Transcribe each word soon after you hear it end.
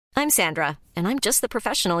I'm Sandra, and I'm just the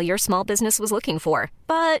professional your small business was looking for.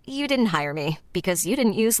 But you didn't hire me because you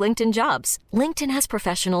didn't use LinkedIn Jobs. LinkedIn has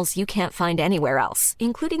professionals you can't find anywhere else,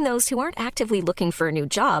 including those who aren't actively looking for a new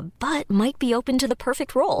job, but might be open to the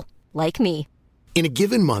perfect role, like me. In a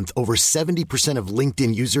given month, over 70% of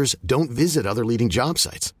LinkedIn users don't visit other leading job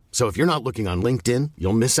sites. So if you're not looking on LinkedIn,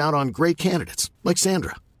 you'll miss out on great candidates like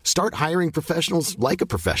Sandra. Start hiring professionals like a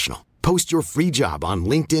professional. Post your free job on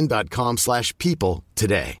linkedin.com/people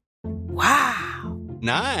today. Wow.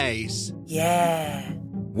 Nice. Yeah.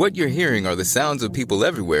 What you're hearing are the sounds of people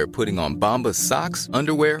everywhere putting on Bombas socks,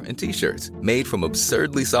 underwear, and T-shirts made from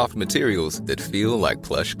absurdly soft materials that feel like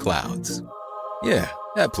plush clouds. Yeah,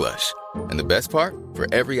 that plush. And the best part?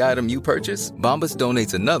 For every item you purchase, Bombas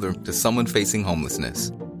donates another to someone facing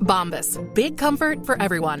homelessness. Bombas. Big comfort for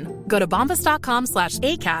everyone. Go to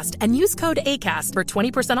bombas.com/ACAST and use code ACAST for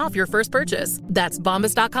 20% off your first purchase. That's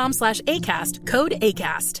bombas.com/ACAST. Code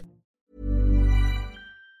ACAST.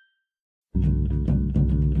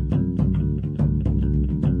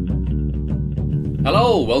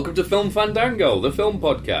 Hello, welcome to Film Fandango, the film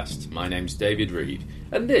podcast. My name's David Reed,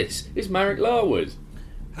 and this is Marek Larwood.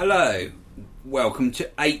 Hello. Welcome to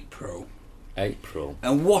April. April.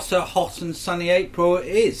 And what a hot and sunny April it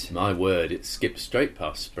is. My word, it's skipped straight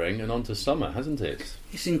past spring and on to summer, hasn't it?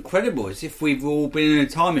 It's incredible. It's as if we've all been in a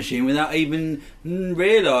time machine without even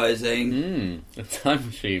realising. A time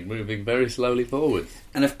machine moving very slowly forward.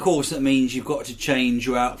 And of course that means you've got to change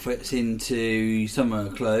your outfits into summer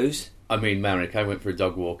clothes. I mean, Marek, I went for a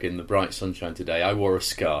dog walk in the bright sunshine today. I wore a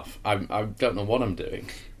scarf. I don't know what I'm doing.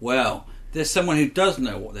 Well, there's someone who does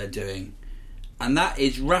know what they're doing. And that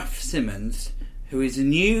is Raf Simons, who is a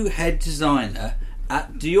new head designer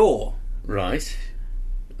at Dior. Right.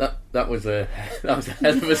 That was a hell of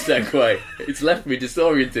a segue. It's left me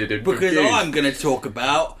disoriented and because confused. I'm going to talk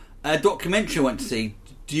about a documentary I went to see,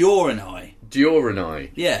 Dior and I. Dior and I.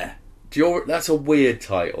 Yeah. Dior. That's a weird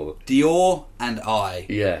title. Dior and I.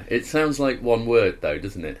 Yeah. It sounds like one word though,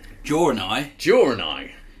 doesn't it? Dior and I. Dior and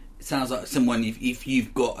I. It sounds like someone, if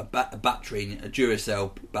you've got a battery, a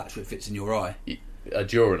Duracell battery fits in your eye. A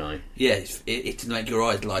Dior and I. Yeah, it's to make your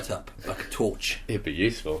eyes light up like a torch. It'd be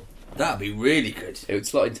useful. That'd be really good. It would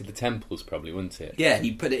slot into the temples probably, wouldn't it? Yeah,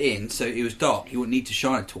 you put it in so it was dark. You wouldn't need to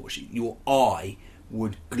shine a torch. Your eye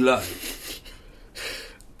would glow.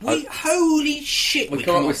 Holy shit! We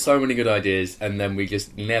come up with so many good ideas and then we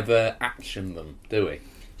just never action them, do we?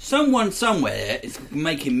 Someone somewhere is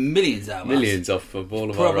making millions out of Millions off of all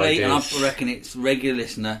of Probably, our ideas. I reckon it's regular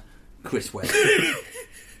listener Chris West.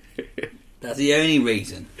 That's the only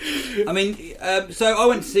reason. I mean, so I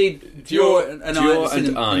went to see Dior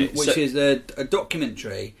and I, which is a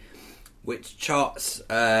documentary which charts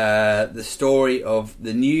the story of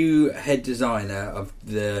the new head designer of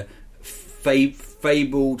the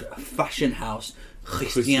fabled fashion house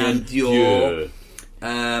Christian Dior.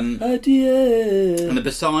 And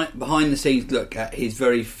the behind the scenes look at his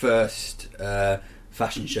very first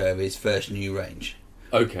fashion show of his first new range.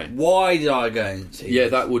 Okay. Why did I go and see Yeah,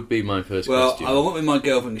 this? that would be my first question. Well, I went with my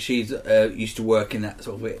girlfriend because she's used to work in that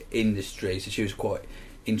sort of industry, so she was quite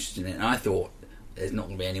interested in it. And I thought, there's not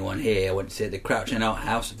going to be anyone here. I went to see it at the Crouch End Art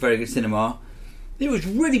House, very good cinema. It was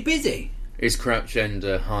really busy. Is Crouch End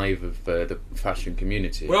a hive of the fashion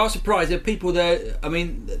community? Well, I was surprised. There were people there. I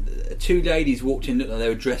mean, two ladies walked in, looked like they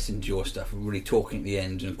were dressed in Dior stuff, and really talking at the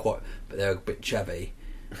end, but they were a bit chubby.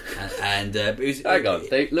 And it was, hang on,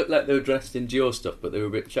 they looked like they were dressed in Dior stuff, but they were a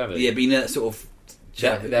bit chavvy. Yeah, but you know that sort of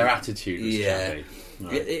chavvy. Their attitude was chavvy.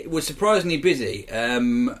 Right. It was surprisingly busy,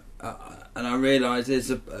 and I realised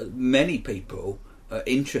there's many people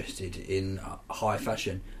interested in high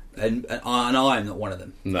fashion, and I'm not one of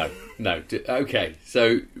them. No. Okay,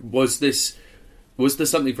 so was there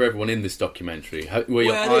something for everyone in this documentary? Were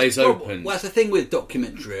your eyes open? Well, that's the thing with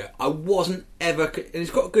documentary. I wasn't ever. And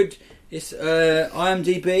it's got a good. It's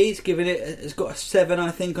IMDb. It's got a 7,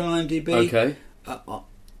 I think, on IMDb. Okay.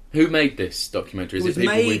 Who made this documentary? It was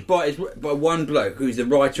made by one bloke who's the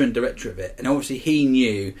writer and director of it, and obviously he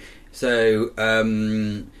knew. So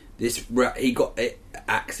he got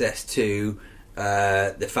access to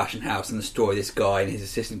the fashion house and the story. This guy and his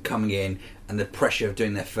assistant coming in, and the pressure of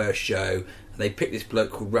doing their first show. And they picked this bloke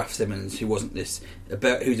called Raf Simons, who wasn't who's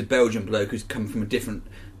a Belgian bloke who's come from a different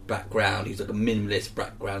background. He's like a minimalist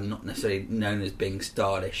background, not necessarily known as being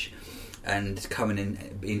stylish, and come in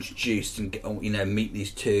and be introduced and meet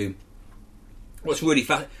these two. What's really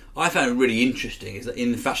I found it really interesting is that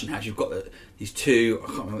in the fashion house you've got these two, I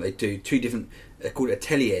can't remember what they do, two different, they're called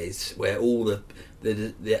ateliers, where all the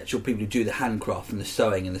actual people who do the handcraft and the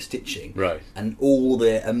sewing and the stitching, right, and all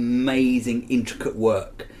the amazing intricate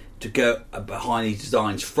work to go behind these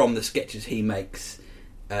designs from the sketches he makes,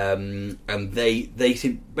 and they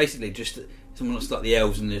seem basically just someone looks like the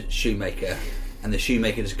elves and the shoemaker, and the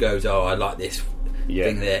shoemaker just goes, "Oh, I like this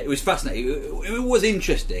thing there." It was fascinating. It was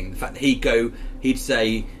interesting the fact that he'd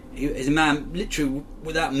say he's a man literally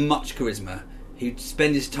without much charisma. He'd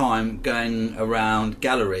spend his time going around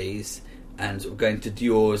galleries and sort of going to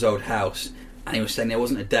Dior's old house, and he was saying there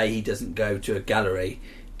wasn't a day he doesn't go to a gallery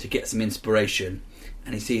to get some inspiration,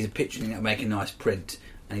 and he sees a picture and he'll make a nice print,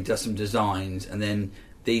 and he does some designs, and then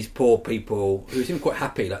these poor people who seem quite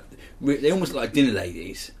happy, like they almost look like dinner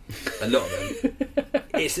ladies, a lot of them.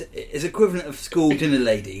 It's equivalent of school dinner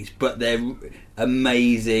ladies, but they're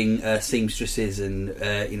amazing seamstresses and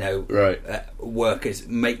workers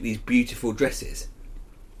make these beautiful dresses.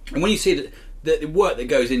 And when you see that the work that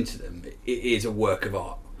goes into them, it is a work of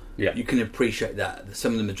art. Yeah, you can appreciate that.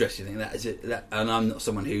 Some of them are dressed. You think that is it. And I'm not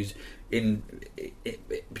someone who's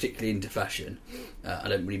particularly into fashion. I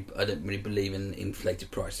don't really believe in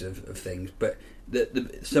inflated prices of things, but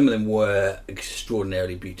some of them were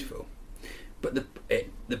extraordinarily beautiful. But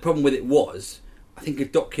the problem with it was, I think a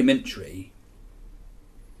documentary,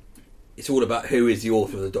 it's all about who is the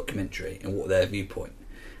author of the documentary and what their viewpoint.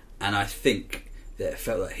 And I think that it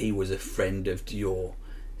felt like he was a friend of Dior.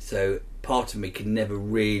 So part of me could never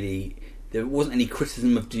really... There wasn't any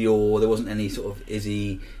criticism of Dior, there wasn't any sort of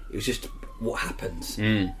it was just what happens.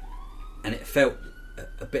 And it felt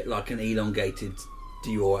a bit like an elongated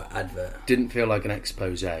Dior advert. Didn't feel like an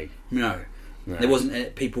expose. No. There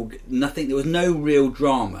wasn't nothing, there was no real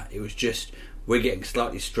drama. It was just, we're getting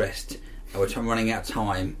slightly stressed and we're running out of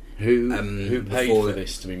time. Who paid for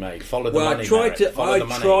this to be made? Follow the money.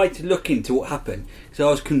 I tried to look into what happened, because I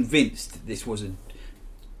was convinced this was a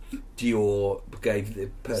Dior gave the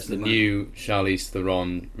person the money. New Charlize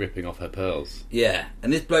Theron ripping off her pearls. Yeah,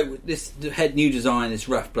 and this bloke, this head new design, this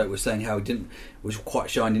rough bloke was saying how he was quite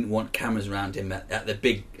shy and didn't want cameras around him at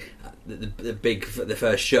the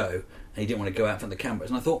first show, and he didn't want to go out in front of the cameras.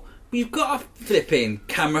 And I thought, well, you've got a flipping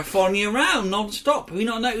camera following you around non-stop. Have you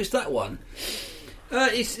not noticed that one?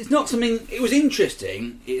 It's not something. It was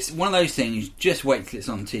interesting. It's one of those things. Just wait till it's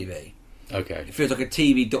on TV. Okay. It feels like a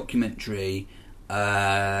TV documentary.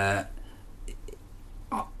 I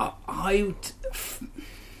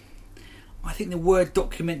think the word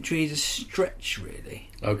documentary is a stretch, really.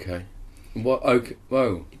 Okay. What? Okay.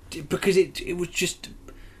 Whoa. Because it was just.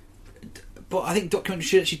 But I think documentary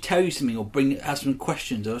should actually tell you something, or have some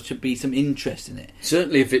questions, or should be some interest in it.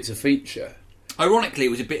 Certainly, if it's a feature. Ironically,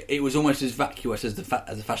 it was almost as vacuous as the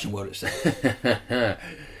fashion world itself.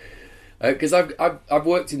 Because I've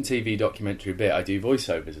worked in TV documentary a bit. I do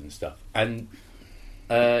voiceovers and stuff, and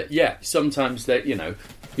sometimes that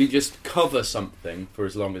you just cover something for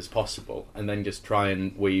as long as possible, and then just try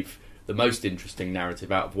and weave the most interesting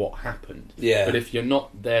narrative out of what happened. Yeah. But if you're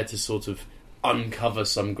not there to sort of uncover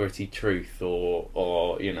some gritty truth,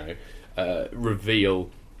 or reveal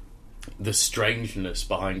the strangeness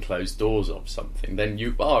behind closed doors of something, then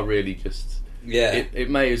you are really just it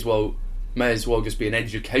may as well just be an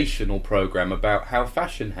educational program about how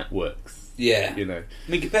fashion works. I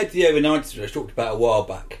mean, compared to the Overnights I talked about a while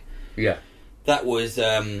back, that was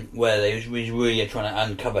where they was really trying to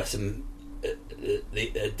uncover some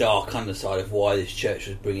the dark underside of why this church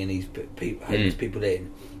was bringing these homeless people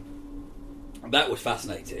in. That was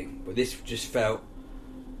fascinating, but this just felt,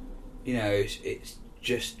 it's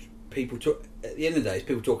just people at the end of the day, it's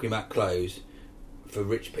people talking about clothes for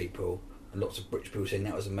rich people, and lots of rich people saying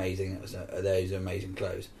that was amazing, those are amazing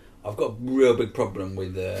clothes. I've got a real big problem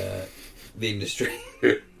with the industry.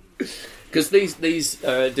 Because these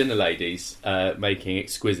dinner ladies making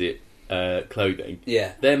exquisite clothing,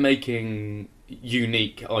 they're making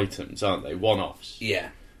unique items, aren't they? One-offs. Yeah.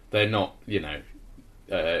 They're not,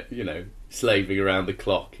 slaving around the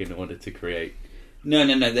clock in order to create. No.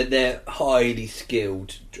 They're highly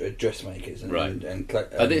skilled dressmakers. And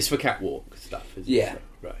it's for catwalk stuff, isn't it? Yeah.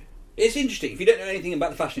 Right. It's interesting. If you don't know anything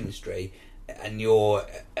about the fashion industry, and you're...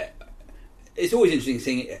 it's always interesting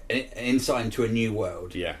seeing an insight into a new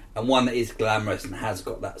world. Yeah. And one that is glamorous and has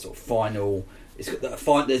got that sort of final... It's got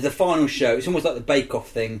that there's the final show. It's almost like the Bake Off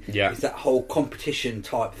thing. Yeah. It's that whole competition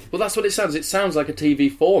type. Well, that's what it sounds. It sounds like a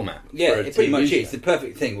TV format. Yeah, it pretty much is. It's the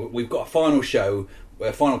perfect thing. We've got a final show,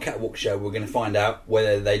 a final catwalk show. We're going to find out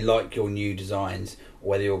whether they like your new designs or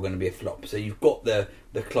whether you're going to be a flop. So you've got the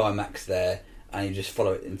climax there, and you just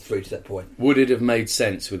follow it through to that point. Would it have made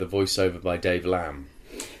sense with a voiceover by Dave Lamb?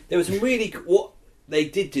 There was what they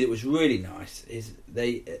did do that was really nice. Is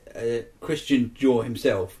Christian Dior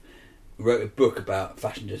himself wrote a book about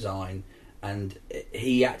fashion design, and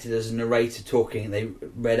he acted as a narrator talking. They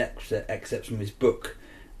read excerpts from his book,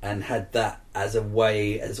 and had that as a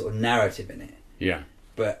way, as a sort of narrative in it. Yeah.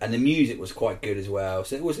 And the music was quite good as well.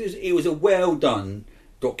 So it was a well done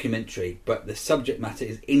documentary, but the subject matter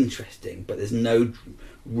is interesting, but there's no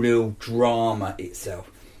real drama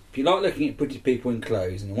itself. If you like looking at pretty people in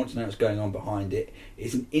clothes and you want to know what's going on behind it,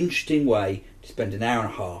 it's an interesting way to spend an hour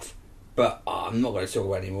and a half. But I'm not going to talk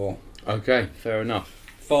about it anymore. Okay, fair enough.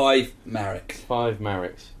 5 Mareks. 5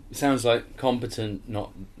 Mareks. It sounds like competent,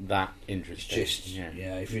 not that interesting. Just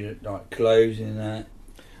if you like clothes and that.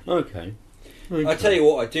 Okay. I tell you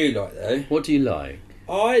what I do like though. What do you like?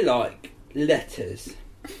 I like letters.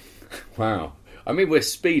 Wow. I mean, we're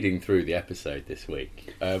speeding through the episode this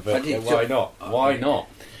week, but why not? Why not?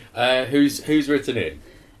 Who's written in?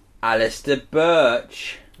 Alistair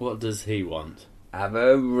Birch. What does he want? Have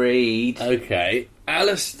a read. Okay,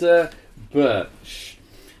 Alistair Birch.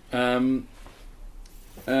 Has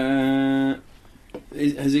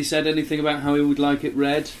he said anything about how he would like it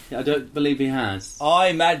read? I don't believe he has. I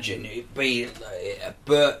imagine it'd be a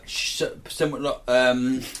Birch, someone like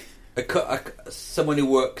someone who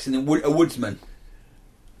works in a woodsman.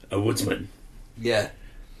 A woodsman? Yeah.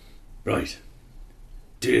 Right.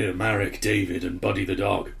 Dear Marek, David and Buddy the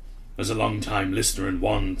dog, as a long-time listener and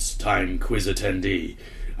once-time quiz attendee,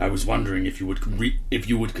 I was wondering if you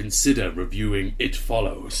would consider reviewing It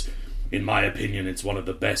Follows. In my opinion, it's one of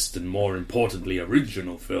the best and, more importantly,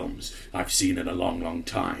 original films I've seen in a long, long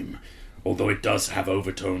time, although it does have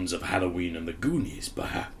overtones of Halloween and the Goonies,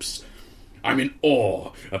 perhaps. I'm in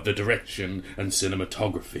awe of the direction and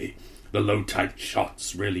cinematography. The low-tight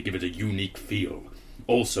shots really give it a unique feel.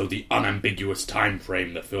 Also, the unambiguous time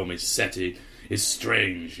frame the film is set in is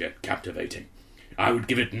strange yet captivating. I would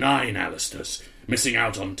give it 9 Alistairs, missing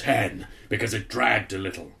out on 10 because it dragged a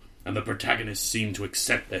little, and the protagonists seemed to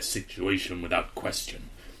accept their situation without question.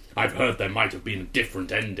 I've heard there might have been a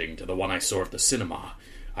different ending to the one I saw at the cinema.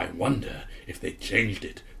 I wonder if they changed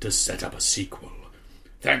it to set up a sequel.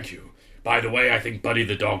 Thank you. By the way, I think Buddy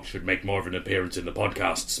the dog should make more of an appearance in the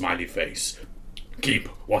podcast, smiley face. Keep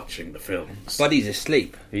watching the films. Buddy's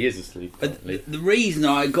asleep. He is asleep. The reason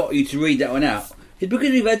I got you to read that one out is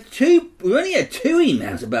because we've only had 2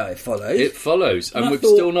 emails about It Follows. It Follows, and we've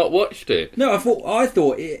still not watched it. No, I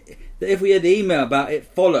thought that if we had the email about It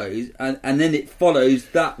Follows, and then it follows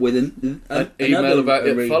that with an email about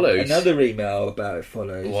It Follows. Another email about It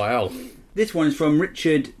Follows. Wow. This one's from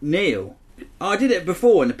Richard Neal. I did it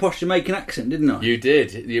before in the posh Jamaican accent, didn't I? You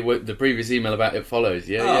did. The previous email about It Follows.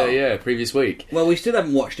 Yeah, previous week. Well, we still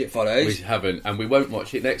haven't watched It Follows. We haven't, and we won't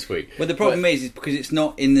watch it next week. Well, the problem is because it's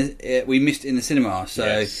not in the... we missed it in the cinema, so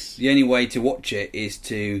yes. The only way to watch it is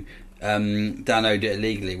to download it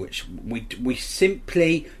illegally, which we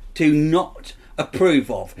simply do not approve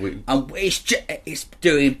of. And it's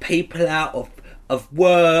doing people out of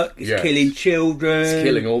work, it's killing children. It's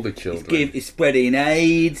killing all the children. It's spreading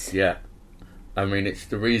AIDS. Yeah. I mean, it's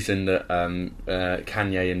the reason that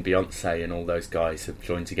Kanye and Beyonce and all those guys have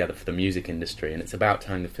joined together for the music industry, and it's about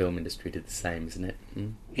time the film industry did the same, isn't it?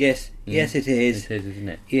 Mm? Yes, yes, it is. It is, isn't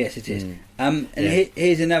it? Yes, it is.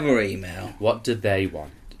 Here's another email. What do they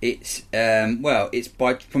want? It's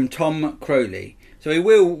it's from Tom Crowley. So we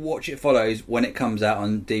will watch It Follows when it comes out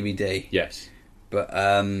on DVD. Yes, but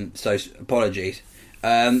so apologies.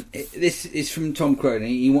 This is from Tom Crowley.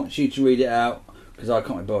 He wants you to read it out. Because I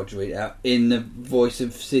can't be bothered to read it out in the voice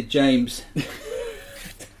of Sid James.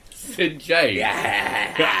 Sid James?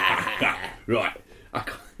 Yeah. Right. I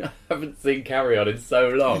haven't seen Carry On in so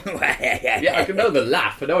long. Yeah, I can know the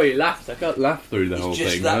laugh. I know he laughs. I can't laugh through the whole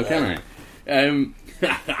thing, though, can I?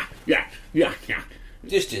 Yeah.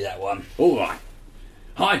 Just do that one. All right.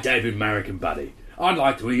 Hi, David, Marek and Buddy. I'd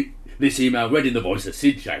like to read this email read in the voice of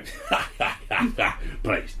Sid James.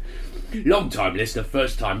 Please. Long-time listener,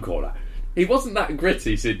 first-time caller. He wasn't that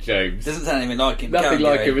gritty, Sid James. Doesn't sound even like him. Nothing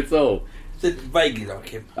like him at all. Vaguely like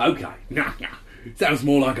him. Okay. Sounds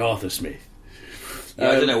more like Arthur Smith. Yeah,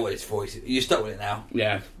 I don't know what his voice is. You're stuck with it now.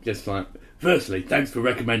 Yeah, just like... Firstly, thanks for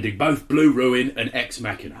recommending both Blue Ruin and Ex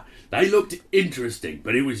Machina. They looked interesting,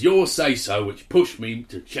 but it was your say-so which pushed me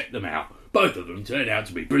to check them out. Both of them turned out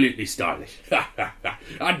to be brilliantly stylish.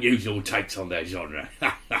 Unusual takes on their genre.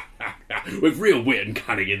 With real wit and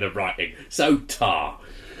cunning in the writing. So tar.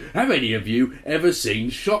 Have any of you ever seen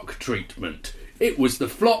Shock Treatment? It was the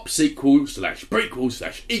flop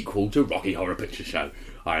sequel/prequel/equal to Rocky Horror Picture Show.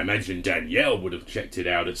 I imagine Danielle would have checked it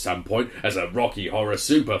out at some point as a Rocky Horror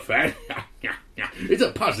super fan. It's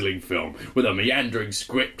a puzzling film with a meandering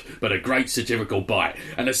script but a great satirical bite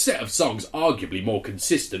and a set of songs arguably more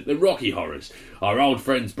consistent than Rocky Horror's. Our old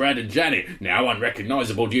friends Brad and Janet, now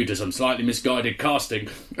unrecognisable due to some slightly misguided casting,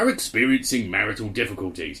 are experiencing marital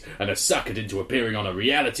difficulties and are suckered into appearing on a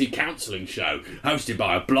reality counselling show hosted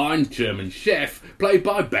by a blind German chef played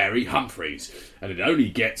by Barry Humphries. And it only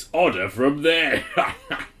gets odder from there.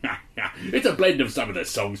 It's a blend of some of the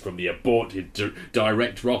songs from the aborted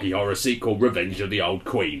direct Rocky Horror sequel Revenge of the Old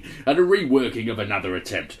Queen and a reworking of another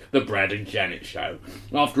attempt, The Brad and Janet Show.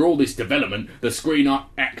 After all this development, the Screen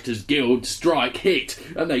Actors Guild strike hit,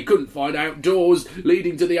 and they couldn't find outdoors,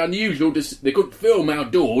 leading to the unusual they couldn't film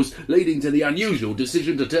outdoors, leading to the unusual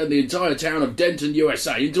decision to turn the entire town of Denton,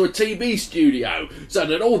 USA into a TV studio, so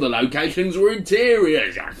that all the locations were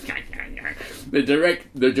interiors.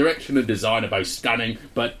 The direction and design are both stunning,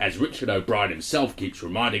 but as Richard O'Brien himself keeps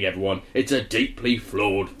reminding everyone, it's a deeply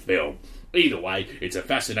flawed film. Either way, it's a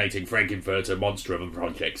fascinating Frankenfurter monster of a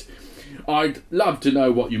project. I'd love to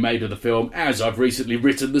know what you made of the film, as I've recently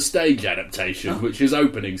written the stage adaptation, which is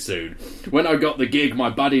opening soon. When I got the gig, my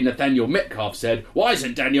buddy Nathaniel Metcalf said, "Why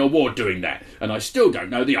isn't Danielle Ward doing that?" And I still don't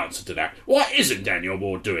know the answer to that. Why isn't Danielle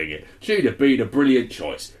Ward doing it? She'd have been a brilliant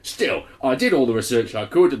choice. Still, I did all the research I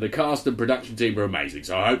could, and the cast and production team are amazing,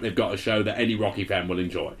 so I hope they've got a show that any Rocky fan will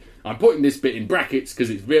enjoy. I'm putting this bit in brackets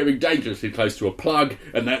because it's veering dangerously close to a plug,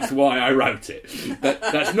 and that's why I wrote it.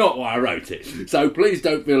 That's not why I wrote it. So please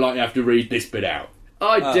don't feel like you have to read this bit out.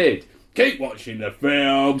 I did. Keep watching the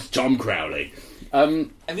films, Tom Crowley.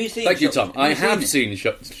 Have you seen? Thank you, Tom. I have seen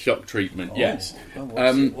Shock Treatment. Yes.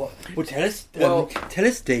 Well, tell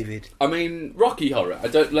us, David. I mean, Rocky Horror.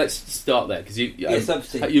 Let's start there because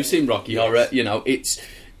you've seen Rocky Horror. You know,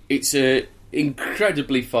 it's a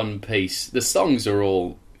incredibly fun piece. The songs are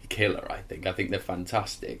all killer. I think they're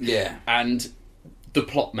fantastic. Yeah, and the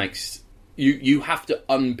plot makes you have to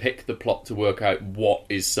unpick the plot to work out what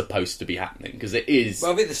is supposed to be happening because it is.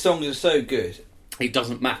 Well, I think the songs are so good. It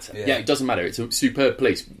doesn't matter. Yeah, it doesn't matter. It's a superb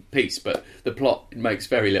piece, but the plot makes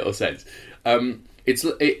very little sense.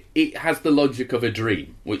 It has the logic of a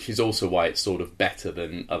dream, which is also why it's sort of better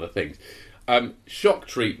than other things. Shock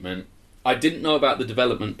Treatment. I didn't know about the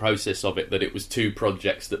development process of it, that it was two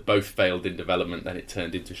projects that both failed in development, then it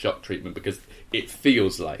turned into Shock Treatment, because it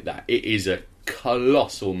feels like that. It is a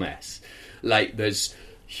colossal mess. Like, there's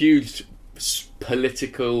huge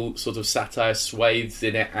political sort of satire swathes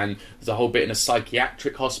in it, and there's a whole bit in a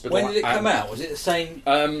psychiatric hospital. When did it come out? Was it the same?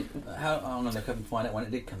 I couldn't find out when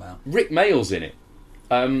it did come out. Rick Mayall's in it.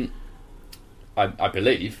 I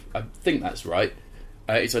believe. I think that's right.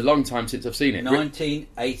 It's a long time since I've seen it.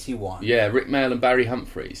 1981. Yeah, Rick Mayall and Barry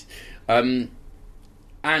Humphries.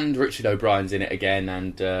 And Richard O'Brien's in it again,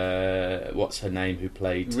 and what's her name who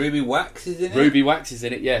played... Ruby Wax is in it? Ruby Wax is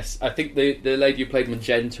in it, yes. I think the lady who played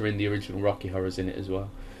Magenta in the original Rocky Horror's in it as well.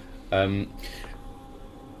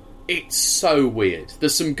 It's so weird.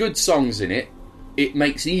 There's some good songs in it. It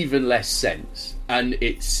makes even less sense, and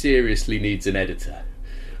it seriously needs an editor.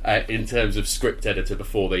 In terms of script editor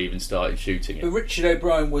before they even started shooting it. But Richard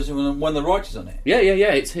O'Brien was one of the writers on it. Yeah,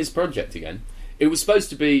 it's his project again. It was supposed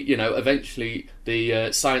to be, eventually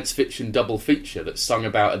the science fiction double feature that's sung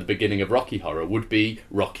about at the beginning of Rocky Horror would be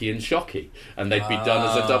Rocky and Shocky, and they'd be done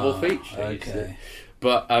as a double feature. Okay.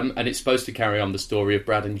 But and it's supposed to carry on the story of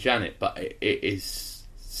Brad and Janet, but it is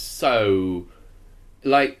so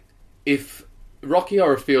if Rocky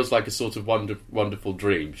Horror feels like a sort of wonderful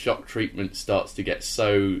dream, Shock Treatment starts to get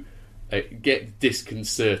get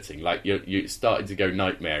disconcerting. Like you're starting to go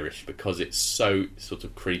nightmarish because it's so sort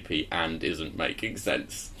of creepy and isn't making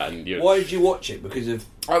sense. And why did you watch it? Because of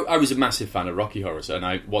I was a massive fan of Rocky Horror, and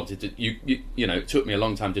I wanted to. It took me a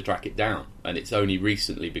long time to track it down, and it's only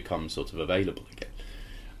recently become sort of available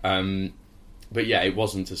again. But yeah, it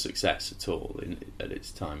wasn't a success at all at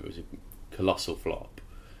its time. It was a colossal flop.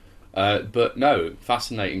 But no,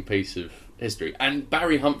 fascinating piece of history. And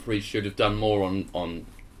Barry Humphries should have done more on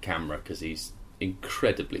camera because he's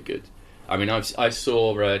incredibly good. I mean, I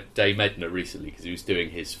saw Dame Edna recently because he was doing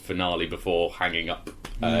his finale before hanging up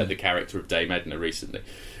the character of Dame Edna recently.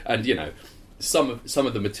 And, some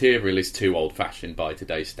of the material is too old-fashioned by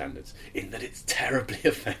today's standards in that it's terribly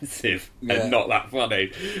offensive and not that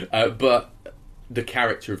funny. But the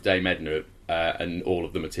character of Dame Edna... and all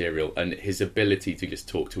of the material and his ability to just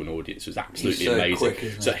talk to an audience was absolutely amazing.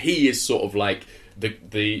 Quick, so he is sort of like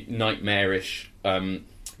the nightmarish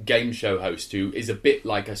game show host who is a bit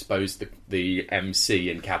like, I suppose, the MC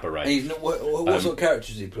in Cabaret. What sort of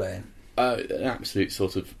character is he playing? An absolute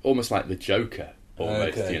sort of almost like the Joker,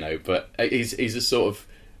 almost, But he's a sort of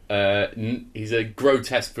he's a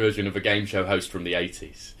grotesque version of a game show host from the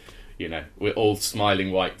 80s. You know, we're all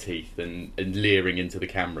smiling white teeth and leering into the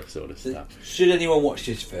camera sort of stuff. Should anyone watch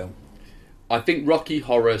this film? I think Rocky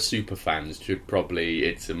Horror superfans should probably,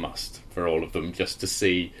 it's a must for all of them, just to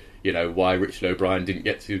see, you know, why Richard O'Brien didn't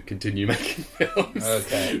get to continue making films.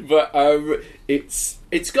 Okay. But it's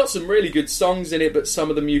got some really good songs in it, but some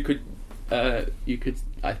of them you could I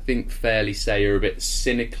think fairly say are a bit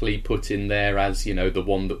cynically put in there as, you know, the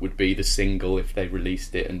one that would be the single if they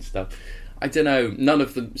released it and stuff. I don't know, none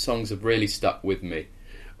of the songs have really stuck with me.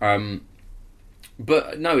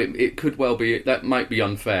 But no, it could well be, that might be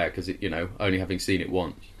unfair because, you know, only having seen it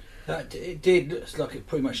once. It did look like it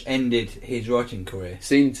pretty much ended his writing career.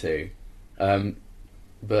 Seemed to.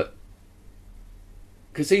 But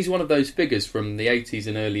because he's one of those figures from the 80s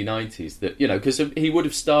and early 90s that, you know, because he would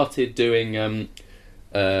have started doing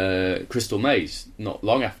Crystal Maze not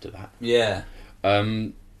long after that. Yeah.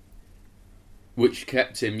 Which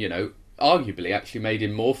kept him, you know, arguably actually made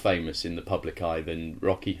him more famous in the public eye than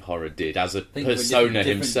Rocky Horror did as a persona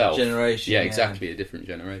himself. Generation, yeah, exactly, a different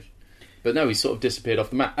generation. But no, he sort of disappeared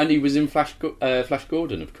off the map. And he was in Flash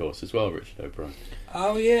Gordon, of course, as well, Richard O'Brien.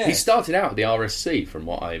 Oh, yeah. He started out at the RSC, from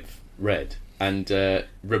what I've read, and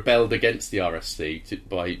rebelled against the RSC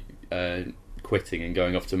by quitting and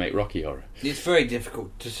going off to make Rocky Horror. It's very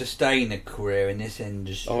difficult to sustain a career in this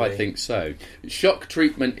industry. Oh, I think so. Shock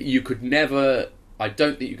treatment, you could never... I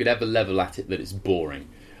don't think you could ever level at it that it's boring.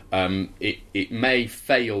 It may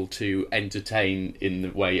fail to entertain in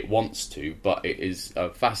the way it wants to, but it is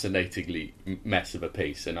a fascinatingly mess of a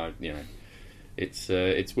piece, and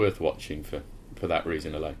it's worth watching for that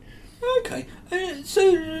reason alone. Okay, so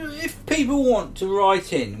if people want to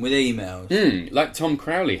write in with emails, like Tom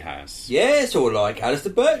Crowley has, yes, or like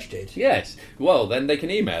Alistair Birch did, yes, well then they can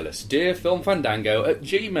email us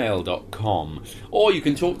dearfilmfandango@gmail.com, or you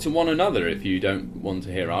can talk to one another if you don't want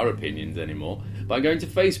to hear our opinions anymore by going to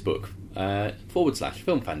Facebook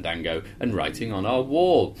 /Film Fandango and writing on our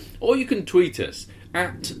wall, or you can tweet us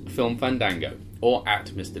at Film Fandango, or at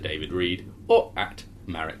Mr. David Reed, or at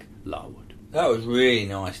Marek Larwood. That was really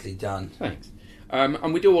nicely done. Thanks.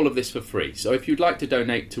 And we do all of this for free. So if you'd like to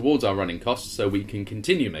donate towards our running costs so we can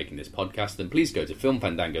continue making this podcast, then please go to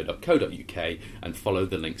filmfandango.co.uk and follow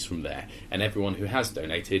the links from there. And everyone who has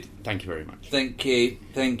donated, thank you very much. Thank you.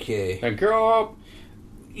 Thank you. Thank you.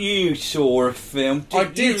 You saw a film. I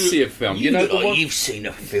did see a film. You know, you've seen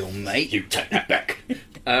a film, mate. You take that back.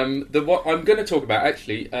 What I'm going to talk about,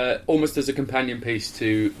 actually, almost as a companion piece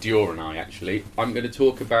to Dior and I, actually, I'm going to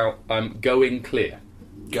talk about Going Clear.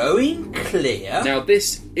 Going Clear? Now,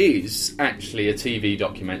 this is actually a TV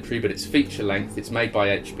documentary, but it's feature-length. It's made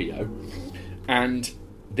by HBO. And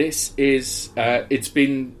this is... it's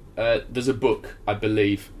been... there's a book, I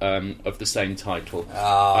believe, of the same title.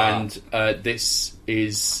 And this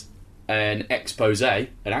is... an actual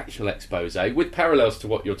expose, with parallels to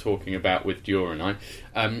what you're talking about with Dior and I,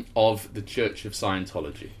 of the Church of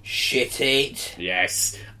Scientology. Shit it.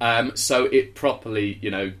 Yes. So it properly,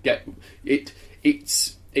 you know,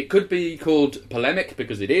 it could be called polemic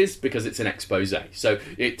because it's an expose. So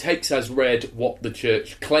it takes as read what the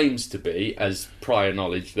Church claims to be as prior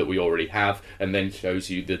knowledge that we already have, and then shows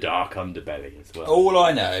you the dark underbelly as well. All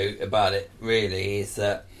I know about it, really, is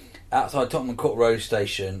that outside Tottenham Court Road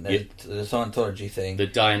Station, there's the Scientology thing. The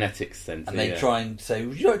Dianetics Centre. And they try and say,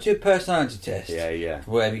 would you like to do a personality test? Yeah.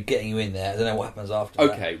 Where we're getting you in there. I don't know what happens after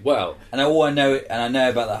that. Okay, well... And all I know, and I know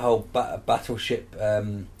about the whole battleship,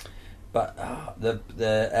 the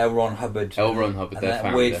L. Ron Hubbard. L. Ron Hubbard, and their that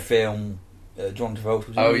founder. weird film, John Travolta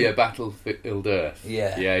was in. Oh, yeah, Battlefield Earth.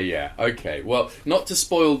 Yeah. Okay, well, not to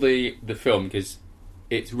spoil the film, because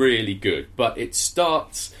it's really good, but it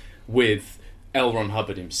starts with... L. Ron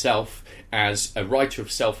Hubbard himself as a writer of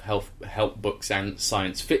self-help books and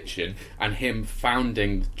science fiction, and him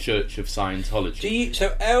founding the Church of Scientology.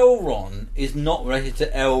 So L. Ron is not related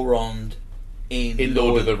to L. Ron in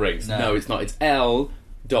Lord of the Rings. No, it's not. It's L.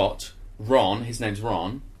 Ron. His name's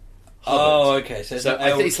Ron. Hubbard. Oh, okay. So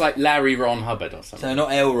I think it's like Larry Ron Hubbard or something. So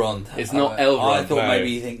not L. Ron. It's not L. Ron. I thought maybe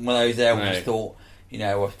you think one of those elves thought. You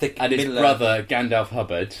know, and his brother Gandalf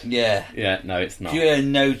Hubbard. Yeah. No, it's not. You had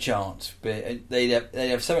no chance, but they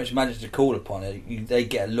have so much magic to call upon it. They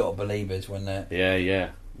get a lot of believers when they're.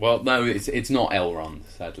 Yeah. Well, no, it's not Elrond,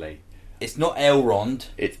 sadly. It's not Elrond.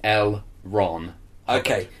 It's L. Ron.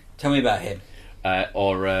 Okay, tell me about him.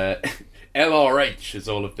 Or LRH, as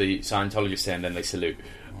all of the Scientologists say, and then they salute.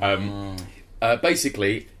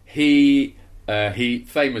 Basically, he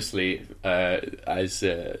famously, as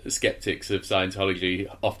skeptics of Scientology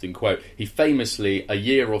often quote, he famously, a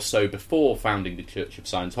year or so before founding the Church of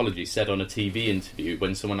Scientology, said on a TV interview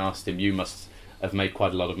when someone asked him, "You must have made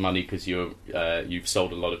quite a lot of money because you've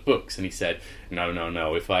sold a lot of books. And he said,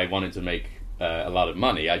 no, if I wanted to make a lot of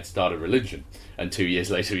money, I'd start a religion. And 2 years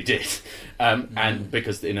later he did. And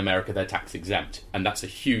because in America they're tax exempt. And that's a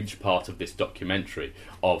huge part of this documentary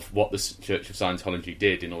of what the Church of Scientology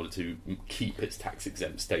did in order to keep its tax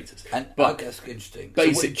exempt status. And but that's interesting.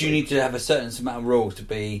 Basically, do you need to have a certain amount of rules to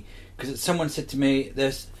be... Because someone said to me,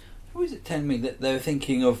 who was it telling me that they were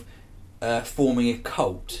thinking of forming a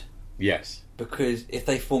cult? Yes. Because if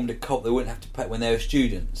they formed a cult, they wouldn't have to pay, when they were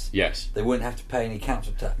students. Yes. They wouldn't have to pay any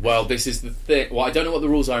council tax. Well, this is the thing. Well, I don't know what the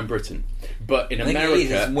rules are in Britain, but in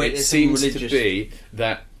America, it seems to be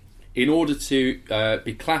that in order to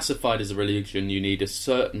be classified as a religion, you need a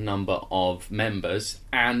certain number of members,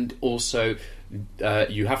 and also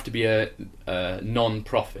you have to be a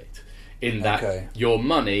non-profit, in that your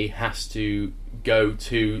money has to go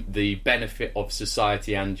to the benefit of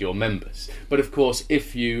society and your members. But of course,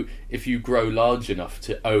 if you grow large enough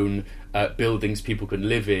to own buildings people can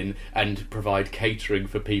live in and provide catering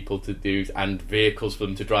for people to do and vehicles for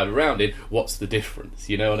them to drive around in, what's the difference?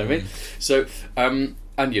 You know what I mean? So, and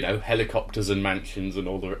helicopters and mansions and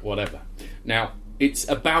all the whatever. Now, it's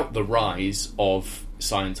about the rise of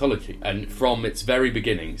Scientology, and from its very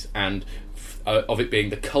beginnings, and of it being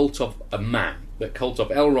the cult of a man, the cult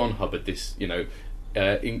of L. Ron Hubbard, this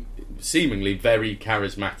seemingly very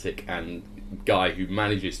charismatic and guy who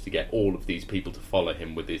manages to get all of these people to follow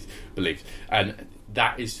him with his beliefs, and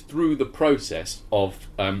that is through the process of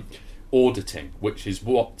auditing, which is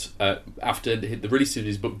what after the release of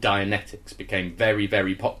his book Dianetics became very,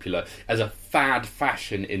 very popular as a fad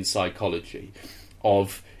fashion in psychology.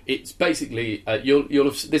 It's basically you'll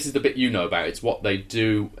have, this is the bit you know about. It's what they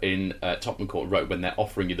do in Tottenham Court Road when they're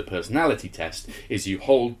offering you the personality test. Is you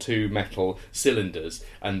hold two metal cylinders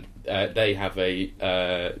and they have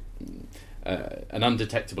an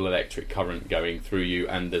undetectable electric current going through you,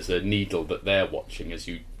 and there's a needle that they're watching as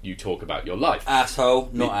you talk about your life. Asshole,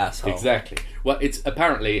 not asshole. Exactly. Well, it's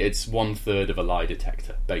 1/3 of a lie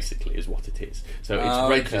detector, basically, is what it is. So it's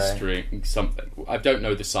registering something. I don't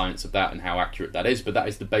know the science of that and how accurate that is, but that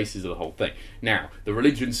is the basis of the whole thing. Now, the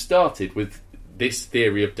religion started with this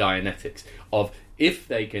theory of Dianetics, of if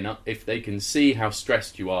they can see how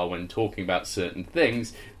stressed you are when talking about certain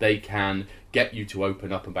things, they can get you to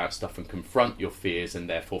open up about stuff and confront your fears, and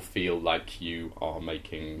therefore feel like you are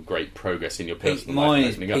making great progress in your personal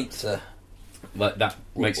life. Mine is pizza. That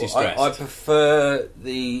makes you stressed. I prefer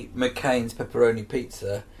the McCain's pepperoni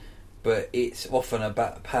pizza, but it's often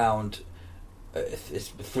about £1. It's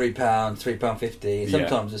 £3, £3.50.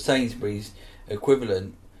 Sometimes the Sainsbury's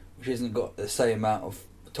equivalent, which hasn't got the same amount of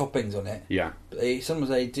toppings on it. Yeah. But sometimes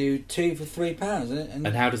they do 2 for £3,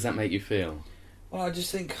 and how does that make you feel? Well, I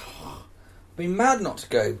just think I'd be mad not to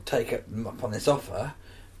go take it up on this offer,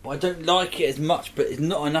 but I don't like it as much. But it's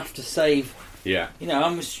not enough to save. Yeah.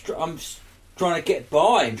 I'm trying to get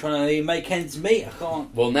by. I'm trying to make ends meet. I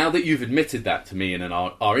can't. Well, now that you've admitted that to me in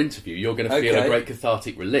our interview, you're going to feel a great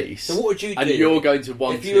cathartic release. So what would you do? And you're going to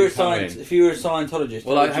want to come in. If you were a Scientologist,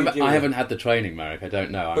 well, I haven't had the training, Marek. I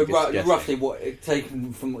don't know. But roughly, what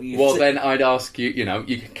taken from what you? Well, then I'd ask you.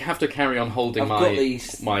 You have to carry on holding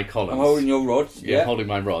my columns. I'm holding your rods. Yeah, holding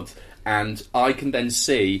my rods, and I can then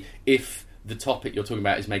see if the topic you're talking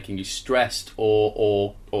about is making you stressed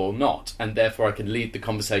or not, and therefore I can lead the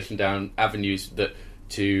conversation down avenues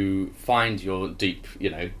to find your deep,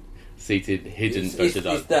 seated, hidden. Is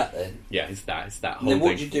that then? Yeah, it's that whole then thing.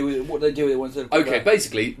 What do you do with it? What do they do with it once they've Okay,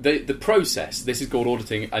 basically the process. This is called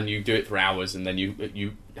auditing, and you do it for hours, and then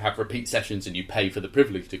you have repeat sessions, and you pay for the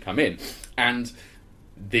privilege to come in. And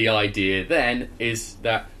the idea then is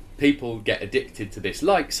that people get addicted to this,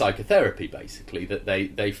 like psychotherapy, basically, that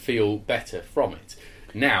they feel better from it.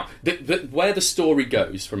 Now, where the story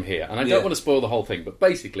goes from here, and I don't want to spoil the whole thing, but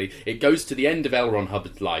basically it goes to the end of L. Ron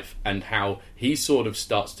Hubbard's life and how he sort of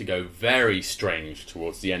starts to go very strange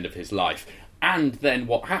towards the end of his life. And then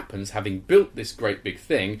what happens, having built this great big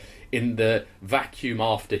thing, in the vacuum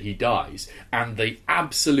after he dies, and the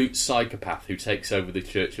absolute psychopath who takes over the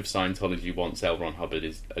Church of Scientology once L. Ron Hubbard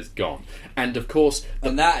has gone. And of course...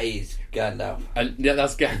 And that is Gandalf. And yeah,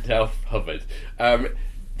 that's Gandalf Hubbard.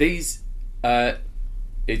 He's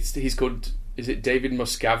called... Is it David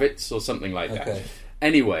Moskowitz or something like that? Okay.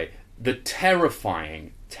 Anyway, the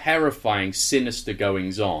terrifying, sinister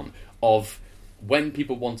goings-on of when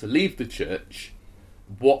people want to leave the church,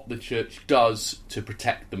 what the church does to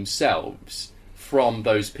protect themselves from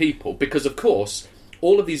those people. Because, of course,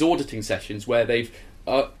 all of these auditing sessions where they've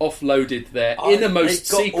offloaded their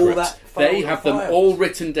innermost they've got all secrets. that They filed have and them filed. all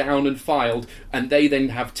written down and filed, and they then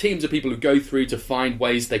have teams of people who go through to find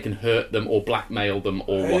ways they can hurt them or blackmail them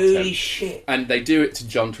or whatever. Holy shit. And they do it to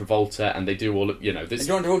John Travolta, and they do all of, this. And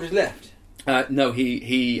John Travolta's left. No,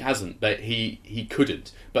 he hasn't. But he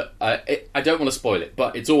couldn't. But I don't want to spoil it.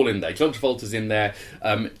 But it's all in there. John Travolta's in there.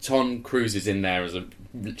 Tom Cruise is in there as a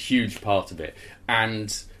huge part of it,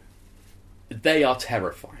 and they are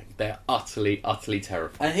terrifying. They're utterly, utterly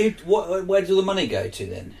terrifying. And where does all the money go to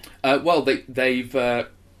then? Well, they've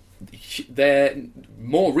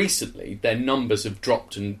more recently their numbers have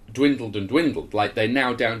dropped and dwindled. Like they're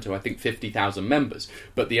now down to I think 50,000 members.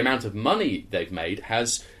 But the amount of money they've made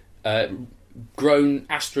has grown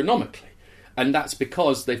astronomically, and that's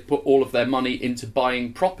because they've put all of their money into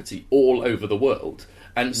buying property all over the world,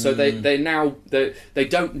 and so they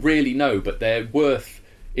don't really know, but they're worth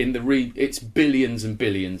in it's billions and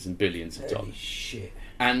billions and billions of dollars. Holy shit!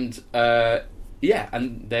 And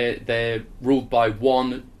and they're ruled by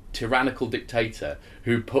one tyrannical dictator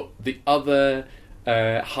who put the other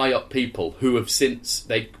high up people who have since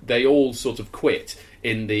they all sort of quit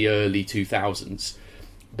in the early 2000s.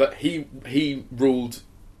 But he ruled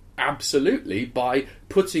absolutely by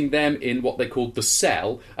putting them in what they called the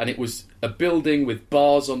cell, and it was a building with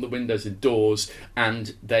bars on the windows and doors,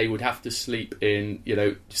 and they would have to sleep in,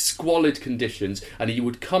 squalid conditions, and he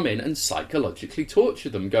would come in and psychologically torture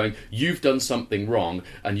them, going, you've done something wrong,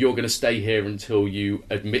 and you're going to stay here until you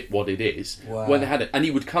admit what it is. Wow. When they had it. And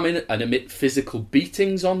he would come in and emit physical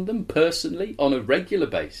beatings on them personally on a regular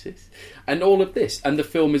basis, and all of this. And the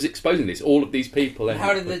film is exposing this, all of these people.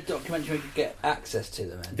 How did the documentary get access to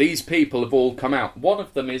them then? These people have all come out. One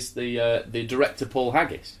of them is the director, Paul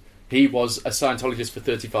Haggis. He was a Scientologist for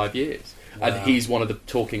 35 years. Wow. And he's one of the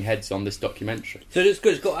talking heads on this documentary. So it's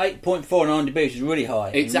good. It's got 8.4 on IMDb, which is really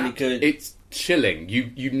high. Exactly. Really it's chilling.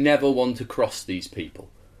 You never want to cross these people.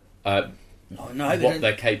 What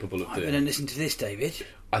they're capable of doing. I'm going to listen to this, David.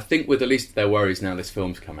 I think we're the least of their worries now this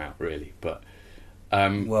film's come out, really. But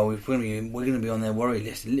well, we're going to be on their worry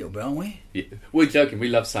list a little bit, aren't we? Yeah, we're joking. We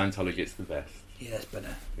love Scientology. It's the best. Yeah, that's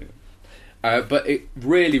better. Yeah. But it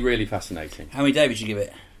really, really fascinating. How many Davids you give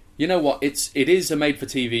it? You know what? It is a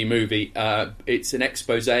made-for-TV movie. It's an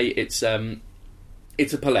expose. It's a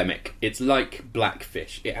polemic. It's like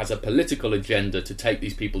Blackfish. It has a political agenda to take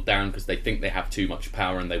these people down because they think they have too much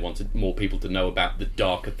power and they want more people to know about the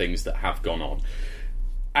darker things that have gone on.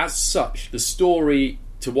 As such, the story,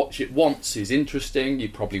 to watch it once is interesting. You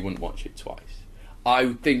probably wouldn't watch it twice.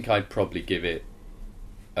 I think I'd probably give it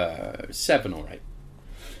 7 or 8.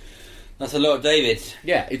 That's a lot of Davids.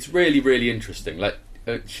 Yeah, it's really, really interesting. Like,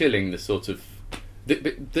 chilling the sort of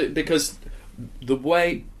because the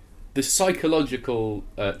way the psychological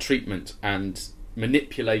treatment and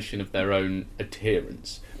manipulation of their own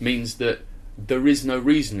adherents means that there is no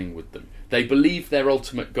reasoning with them. They believe their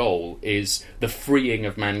ultimate goal is the freeing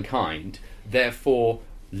of mankind, therefore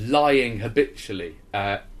lying habitually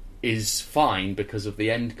is fine because of the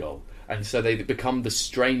end goal, and so they become the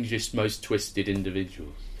strangest, most twisted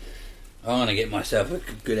individuals. I'm going to get myself a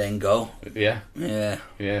good end goal. Yeah. Yeah.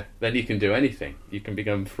 Yeah. Then you can do anything. You can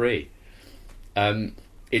become free.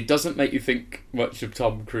 It doesn't make you think much of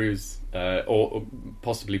Tom Cruise or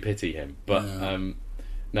possibly pity him. But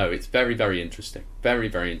no, it's very, very interesting. Very,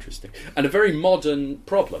 very interesting. And a very modern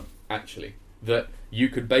problem, actually, that you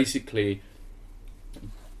could basically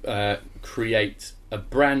create a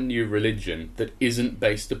brand new religion that isn't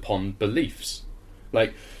based upon beliefs.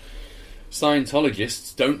 Like,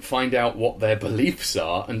 Scientologists don't find out what their beliefs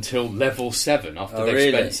are until level 7 after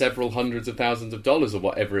they've spent several hundreds of thousands of dollars or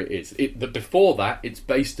whatever it is. But before that, it's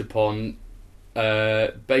based upon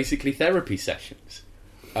basically therapy sessions,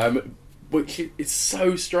 which is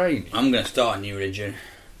so strange. I'm going to start a new religion.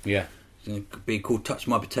 Yeah. It's going to be called Touch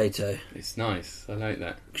My Potato. It's nice. I like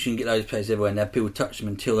that. Because you can get loads of places everywhere and have people touch them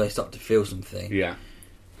until they start to feel something. Yeah.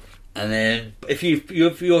 And then, if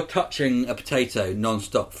you're touching a potato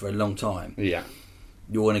non-stop for a long time, yeah,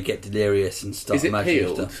 you're going to get delirious and start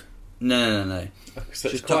imagining stuff. No. So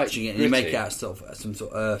just touching it, and you make it out of some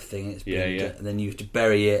sort of earth thing, and and then you have to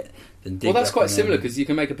bury it. Then dig that's quite similar because you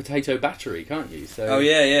can make a potato battery, can't you? So,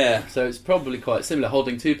 So it's probably quite similar,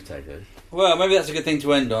 holding 2 potatoes. Well, maybe that's a good thing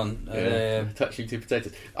to end on. Touching 2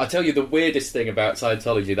 potatoes. I'll tell you the weirdest thing about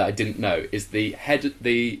Scientology that I didn't know is the heads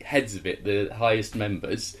of it, the highest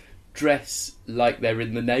members, dress like they're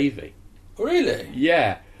in the Navy. Really?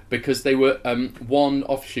 Yeah, because they were one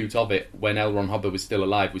offshoot of it when L. Ron Hubbard was still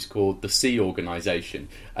alive was called the Sea Organization,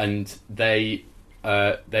 and they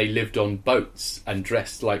they lived on boats and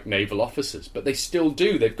dressed like naval officers, but they still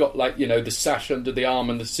do. They've got, like, you know, the sash under the arm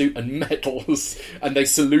and the suit and medals, and they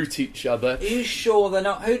salute each other. Are you sure they're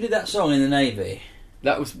not? Who did that song in the Navy?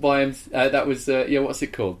 That was what's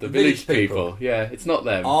it called? The Village People. Yeah, it's not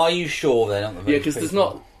them. Are you sure they're not the Village People? Yeah, because there's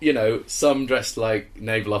not, you know, some dressed like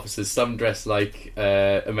naval officers, some dressed like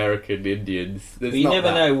American Indians. You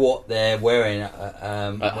never know what they're wearing at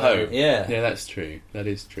home. Yeah, that's true. That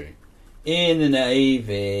is true. In the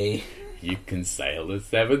Navy, you can sail the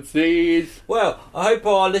 7 seas. Well, I hope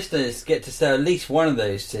our listeners get to sail at least one of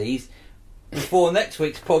those seas before next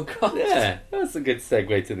week's podcast. Yeah, that's a good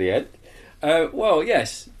segue to the end. Well,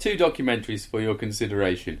 yes, 2 documentaries for your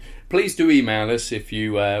consideration. Please do email us if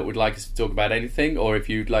you would like us to talk about anything, or if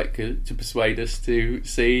you'd like to persuade us to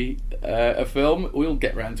see a film. We'll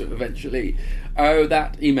get round to it eventually.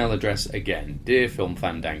 That email address again,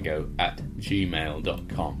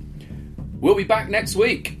 dearfilmfandango@gmail.com. We'll be back next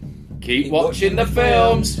week. Keep watching the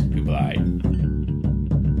films. Goodbye.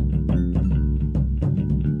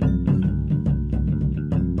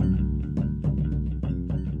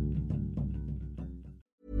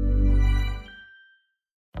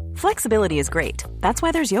 Flexibility is great. That's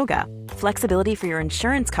why there's yoga. Flexibility for your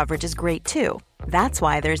insurance coverage is great too. That's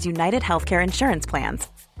why there's United Healthcare Insurance Plans.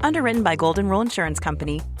 Underwritten by Golden Rule Insurance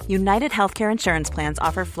Company, United Healthcare Insurance Plans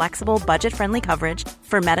offer flexible, budget-friendly coverage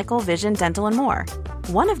for medical, vision, dental, and more.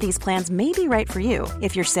 One of these plans may be right for you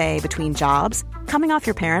if you're, say, between jobs, coming off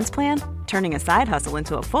your parents' plan, turning a side hustle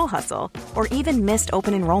into a full hustle, or even missed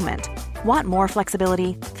open enrollment. Want more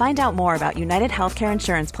flexibility? Find out more about United Healthcare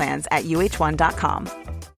Insurance Plans at uh1.com.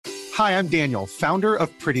 Hi, I'm Daniel, founder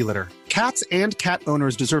of Pretty Litter. Cats and cat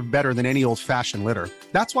owners deserve better than any old-fashioned litter.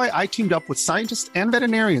 That's why I teamed up with scientists and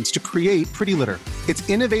veterinarians to create Pretty Litter. Its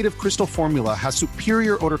innovative crystal formula has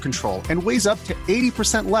superior odor control and weighs up to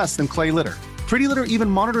 80% less than clay litter. Pretty Litter even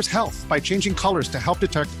monitors health by changing colors to help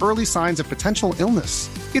detect early signs of potential illness.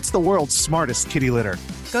 It's the world's smartest kitty litter.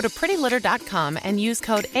 Go to prettylitter.com and use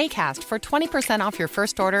code ACAST for 20% off your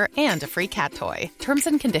first order and a free cat toy. Terms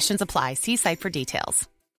and conditions apply. See site for details.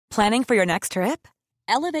 Planning for your next trip?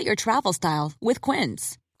 Elevate your travel style with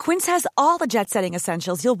Quince. Quince has all the jet-setting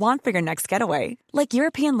essentials you'll want for your next getaway, like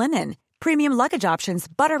European linen, premium luggage options,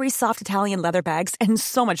 buttery soft Italian leather bags, and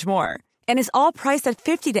so much more. And is all priced at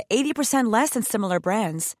 50 to 80% less than similar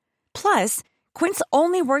brands. Plus, Quince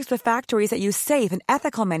only works with factories that use safe and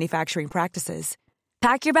ethical manufacturing practices.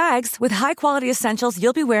 Pack your bags with high-quality essentials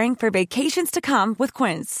you'll be wearing for vacations to come with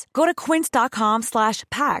Quince. Go to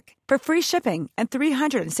quince.com/pack for free shipping and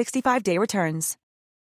 365-day returns.